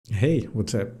Hey,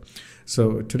 what's up?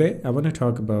 So today I want to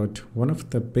talk about one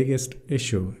of the biggest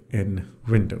issue in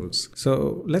Windows.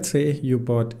 So let's say you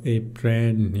bought a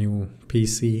brand new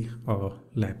PC or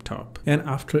laptop, and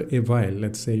after a while,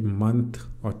 let's say month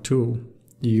or two,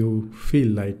 you feel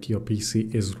like your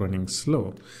PC is running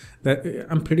slow. That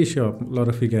I'm pretty sure a lot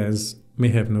of you guys may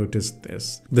have noticed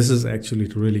this. This is actually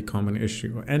a really common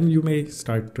issue, and you may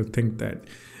start to think that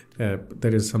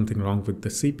there is something wrong with the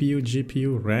CPU,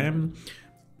 GPU, RAM.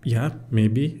 Yeah,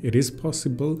 maybe it is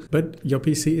possible, but your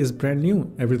PC is brand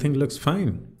new. Everything looks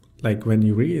fine. Like when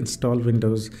you reinstall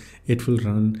Windows, it will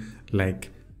run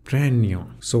like brand new.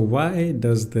 So why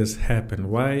does this happen?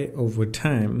 Why over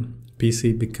time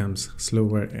PC becomes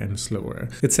slower and slower?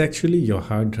 It's actually your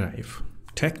hard drive.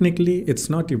 Technically,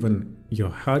 it's not even your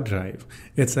hard drive.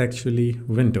 It's actually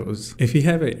Windows. If you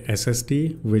have a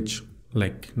SSD, which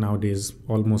like nowadays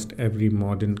almost every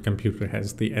modern computer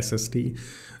has the SSD.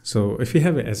 So if you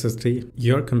have a SSD,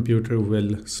 your computer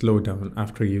will slow down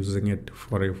after using it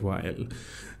for a while.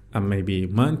 Maybe a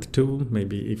month, two,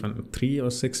 maybe even 3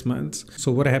 or 6 months.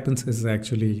 So what happens is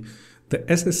actually the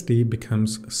SSD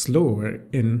becomes slower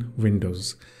in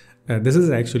Windows. This is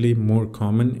actually more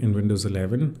common in Windows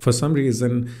 11. For some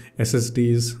reason,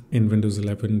 SSDs in Windows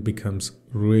 11 becomes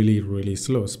really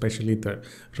slow, especially the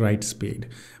write speed.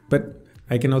 But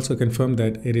I can also confirm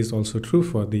that it is also true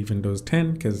for the Windows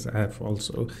 10 because I have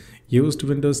also used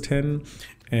Windows 10.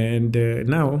 And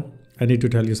now I need to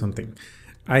tell you something.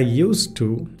 I used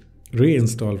to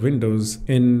reinstall Windows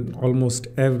in almost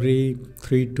every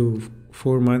 3 to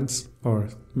 4 months or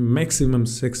maximum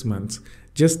 6 months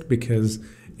just because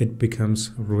it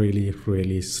becomes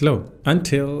really slow.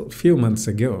 Until a few months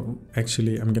ago,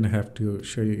 actually, I'm gonna have to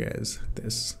show you guys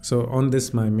this. So on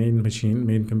this, my main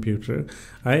computer,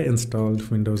 I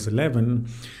installed Windows 11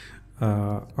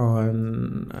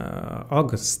 on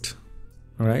August,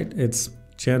 all right? It's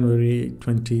January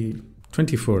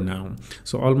 2024 now.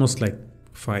 So almost like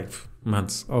 5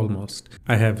 months almost.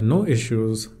 I have no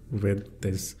issues with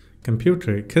this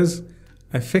computer because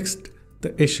I fixed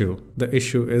the issue. The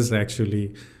issue is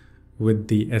actually with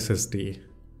the SSD,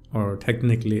 or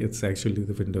technically it's actually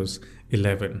the Windows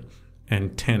 11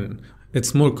 and 10.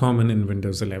 It's more common in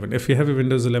Windows 11. If you have a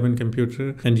Windows 11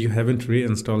 computer and you haven't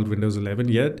reinstalled Windows 11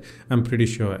 yet, I'm pretty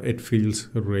sure it feels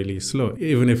really slow,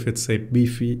 even if it's a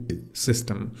beefy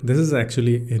system. This is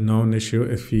actually a known issue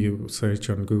if you search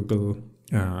on Google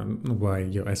why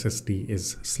your SSD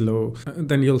is slow.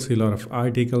 Then you'll see a lot of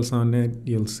articles on it.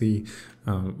 You'll see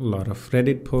a lot of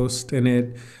Reddit posts in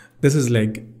it. This is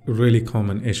like a really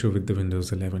common issue with the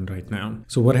Windows 11 right now.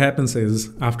 So what happens is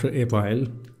after a while,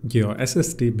 your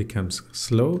SSD becomes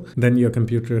slow. Then your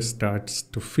computer starts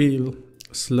to feel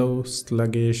slow,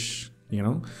 sluggish,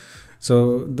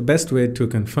 So the best way to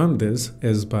confirm this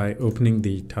is by opening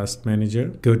the Task Manager,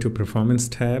 go to Performance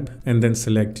tab, and then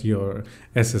select your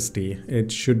SSD.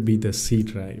 It should be the C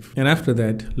drive. And after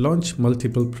that, launch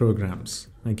multiple programs.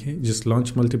 Okay, just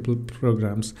launch multiple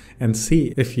programs and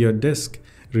see if your disk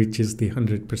reaches the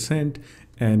 100%.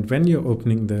 And when you're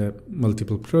opening the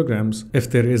multiple programs, if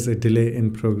there is a delay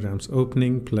in programs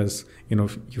opening, plus,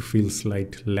 you feel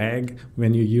slight lag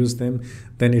when you use them,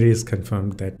 then it is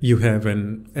confirmed that you have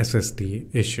an SSD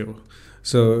issue.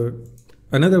 So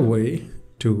another way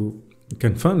to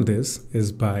confirm this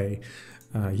is by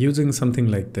using something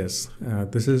like this.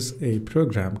 This is a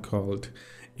program called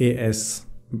SSD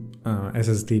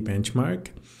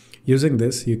Benchmark. Using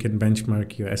this, you can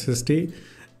benchmark your SSD.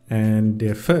 And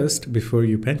first, before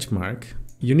you benchmark,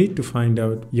 you need to find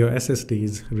out your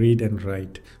SSD's read and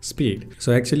write speed.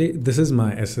 So actually, this is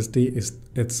my SSD.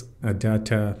 It's a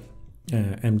Data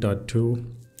M.2.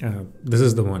 This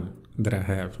is the one that I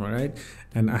have, all right?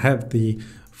 And I have the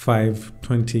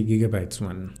 520 gigabytes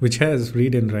one, which has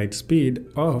read and write speed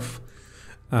of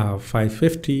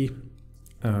 550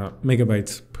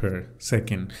 megabytes per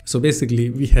second. So basically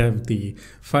we have the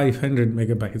 500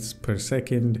 megabytes per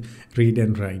second read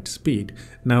and write speed.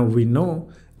 Now we know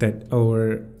that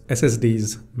our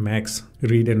SSD's max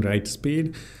read and write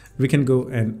speed. We can go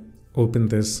and open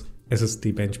this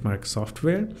SSD benchmark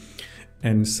software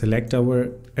and select our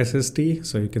SSD.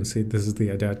 So you can see this is the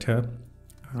Adata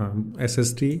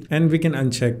SSD, and we can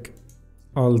uncheck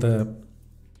all the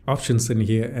options in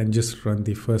here and just run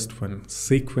the first one,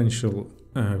 sequential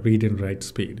read and write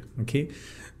speed. Okay,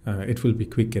 it will be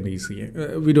quick and easy.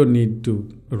 We don't need to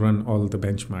run all the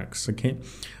benchmarks. Okay,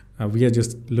 we are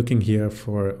just looking here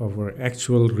for our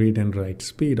actual read and write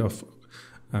speed of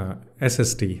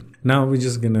SSD. Now we're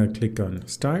just gonna click on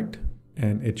start,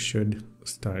 and it should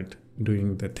start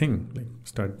doing the thing, like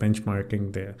start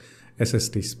benchmarking the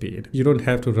SSD speed. You don't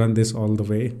have to run this all the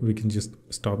way. We can just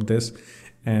stop this.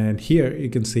 And here you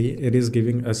can see it is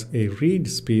giving us a read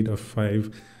speed of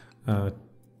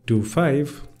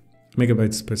 525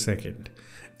 megabytes per second.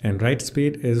 And write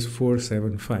speed is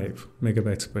 475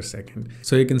 megabytes per second.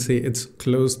 So you can see it's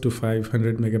close to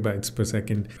 500 megabytes per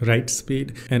second write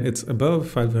speed, and it's above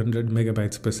 500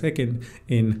 megabytes per second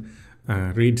in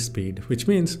read speed, which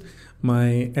means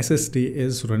my SSD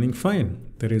is running fine.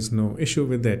 There is no issue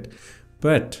with it.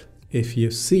 But if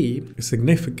you see a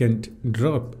significant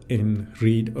drop in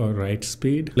read or write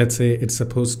speed, let's say it's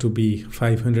supposed to be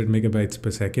 500 megabytes per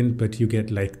second, but you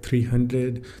get like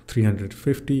 300,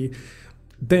 350,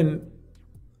 then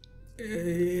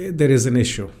there is an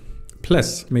issue.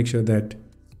 Plus, make sure that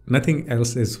nothing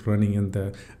else is running in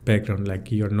the background,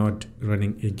 like you're not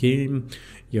running a game,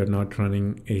 you're not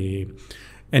running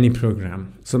any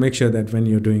program. So make sure that when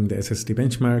you're doing the SSD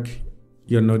benchmark,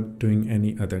 you're not doing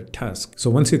any other task.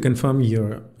 So once you confirm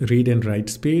your read and write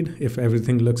speed, if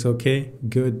everything looks okay,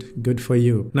 good for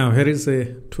you. Now here is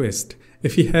a twist.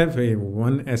 If you have a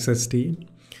one SSD,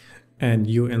 and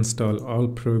you install all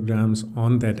programs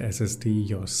on that SSD,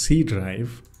 your C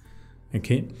drive,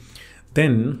 okay,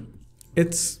 then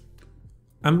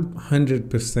I'm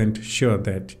 100% sure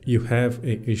that you have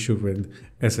an issue with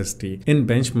SSD. In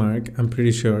benchmark, I'm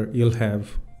pretty sure you'll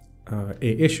have an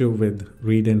issue with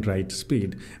read and write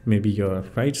speed. Maybe your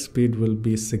write speed will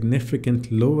be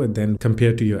significantly lower than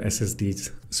compared to your SSD's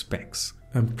specs.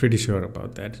 I'm pretty sure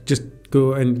about that. Just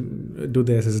go and do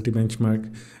the SSD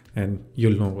benchmark and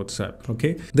you'll know what's up,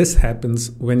 okay? This happens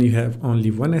when you have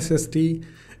only one SSD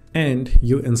and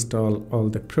you install all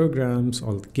the programs,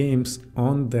 all the games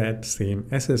on that same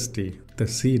SSD, the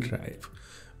C drive.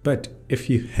 But if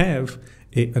you have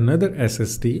another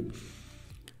SSD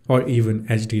or even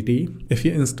HDD, if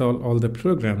you install all the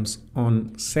programs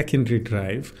on secondary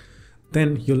drive,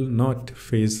 then you'll not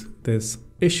face this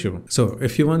issue. So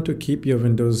if you want to keep your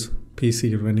Windows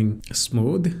PC running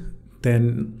smooth,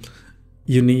 then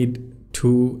you need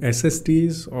two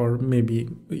SSDs, or maybe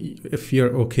if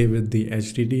you're okay with the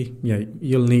HDD, yeah,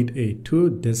 you'll need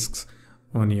two disks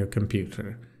on your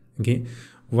computer, okay?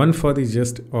 One for the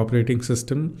just operating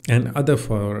system and other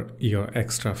for your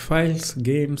extra files,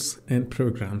 games, and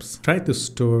programs. Try to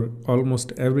store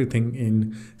almost everything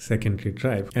in secondary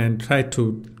drive and try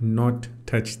to not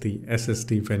touch the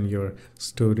SSD when you're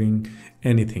storing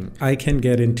anything. I can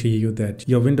guarantee you that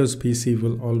your Windows PC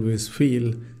will always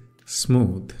feel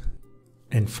smooth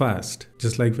and fast,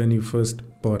 just like when you first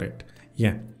bought it.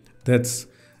 Yeah, that's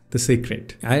the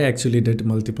secret. I actually did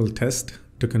multiple tests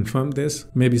to confirm this.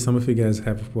 Maybe some of you guys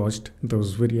have watched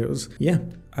those videos. Yeah,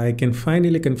 I can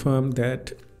finally confirm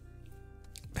that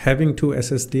having two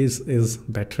SSDs is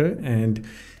better, and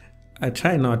I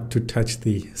try not to touch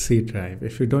the C drive.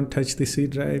 If you don't touch the C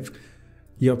drive,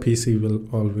 your PC will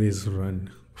always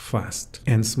run fast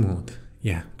and smooth.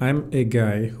 Yeah, I'm a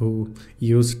guy who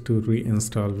used to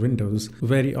reinstall Windows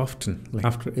very often, like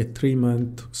after a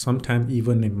 3-month, sometime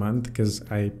even a month, because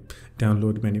I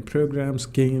download many programs,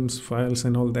 games, files,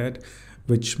 and all that,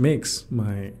 which makes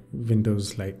my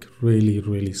Windows like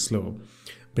really slow.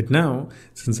 But now,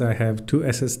 since I have two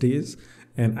SSDs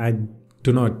and I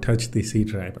do not touch the C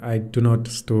drive, I do not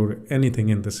store anything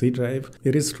in the C drive,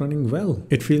 it is running well.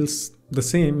 It feels the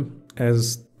same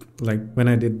as like when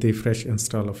I did the fresh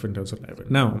install of Windows 11.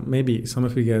 Now, maybe some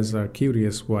of you guys are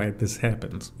curious why this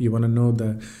happens. You want to know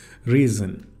the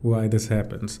reason why this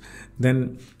happens.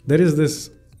 Then there is this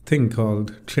thing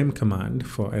called trim command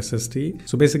for SSD.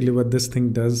 So basically what this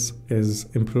thing does is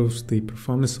improves the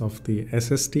performance of the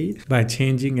SSD by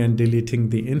changing and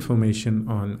deleting the information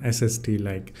on SSD.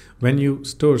 Like when you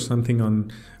store something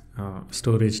on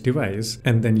storage device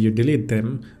and then you delete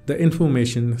them, the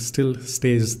information still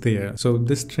stays there. So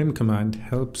this trim command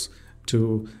helps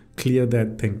to clear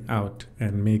that thing out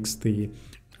and makes the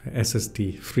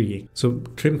SSD free. So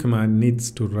trim command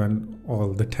needs to run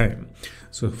all the time.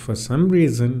 So for some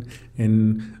reason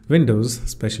in Windows,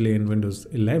 especially in Windows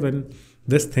 11,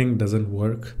 this thing doesn't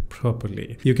work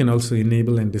properly. You can also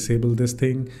enable and disable this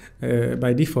thing.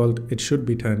 By default, it should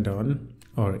be turned on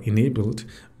or enabled,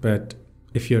 but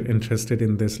if you're interested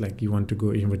in this, like you want to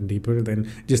go even deeper, then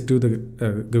just do the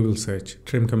Google search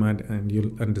trim command and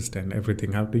you'll understand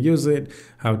everything, how to use it,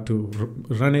 how to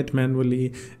run it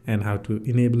manually, and how to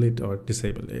enable it or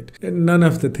disable it. And none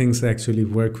of the things actually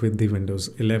work with the Windows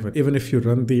 11. Even if you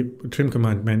run the trim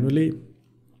command manually,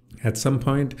 at some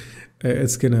point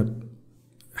it's gonna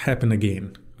happen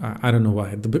again. I don't know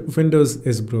why. The Windows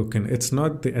is broken. It's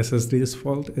not the SSD's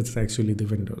fault, it's actually the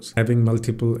Windows. Having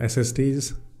multiple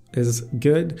SSDs is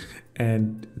good,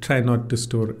 and try not to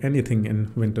store anything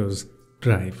in Windows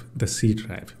Drive, the C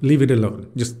drive. Leave it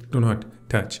alone. Just do not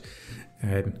touch.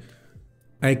 And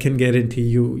I can guarantee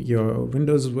you your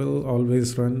Windows will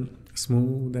always run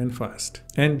smooth and fast.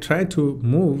 And try to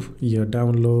move your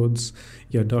downloads,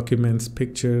 your documents,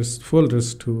 pictures,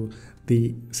 folders to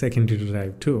the secondary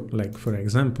drive too. Like for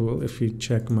example, if you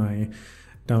check my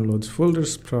downloads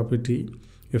folders property,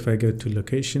 if I go to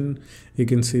location, you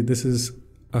can see this is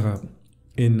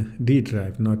in D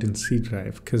drive, not in C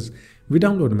drive, because we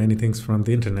download many things from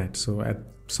the internet. So at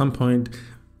some point,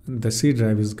 the C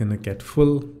drive is gonna get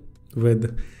full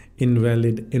with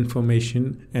invalid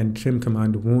information, and trim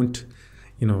command won't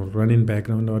run in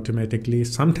background automatically.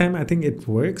 Sometime I think it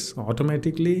works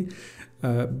automatically,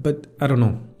 but I don't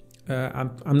know.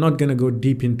 I'm not gonna go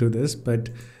deep into this, but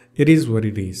it is what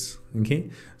it is. Okay,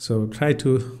 so try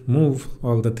to move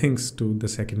all the things to the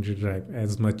secondary drive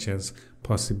as much as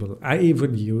possible. I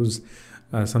even use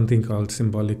something called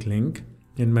symbolic link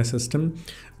in my system,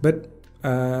 but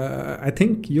I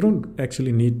think you don't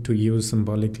actually need to use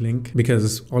symbolic link,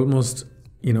 because almost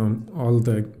all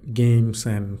the games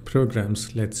and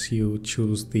programs lets you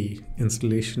choose the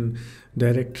installation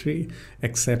directory,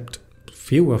 except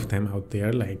few of them out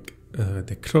there, like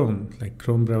the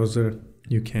Chrome browser.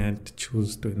 You can't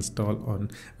choose to install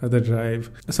on other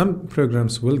drive. Some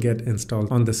programs will get installed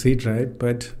on the C drive,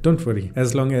 but don't worry.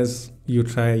 As long as you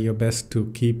try your best to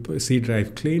keep C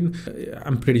drive clean,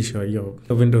 I'm pretty sure your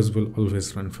Windows will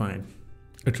always run fine.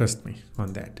 Trust me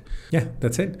on that. Yeah,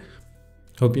 that's it.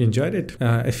 Hope you enjoyed it.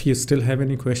 If you still have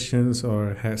any questions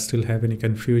or still have any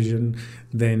confusion,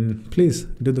 then please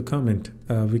do the comment.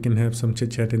 We can have some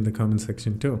chit chat in the comment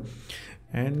section too.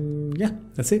 And yeah,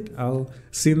 that's it. I'll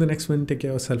see you in the next one. Take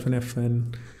care of yourself and have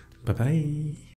fun. Bye bye.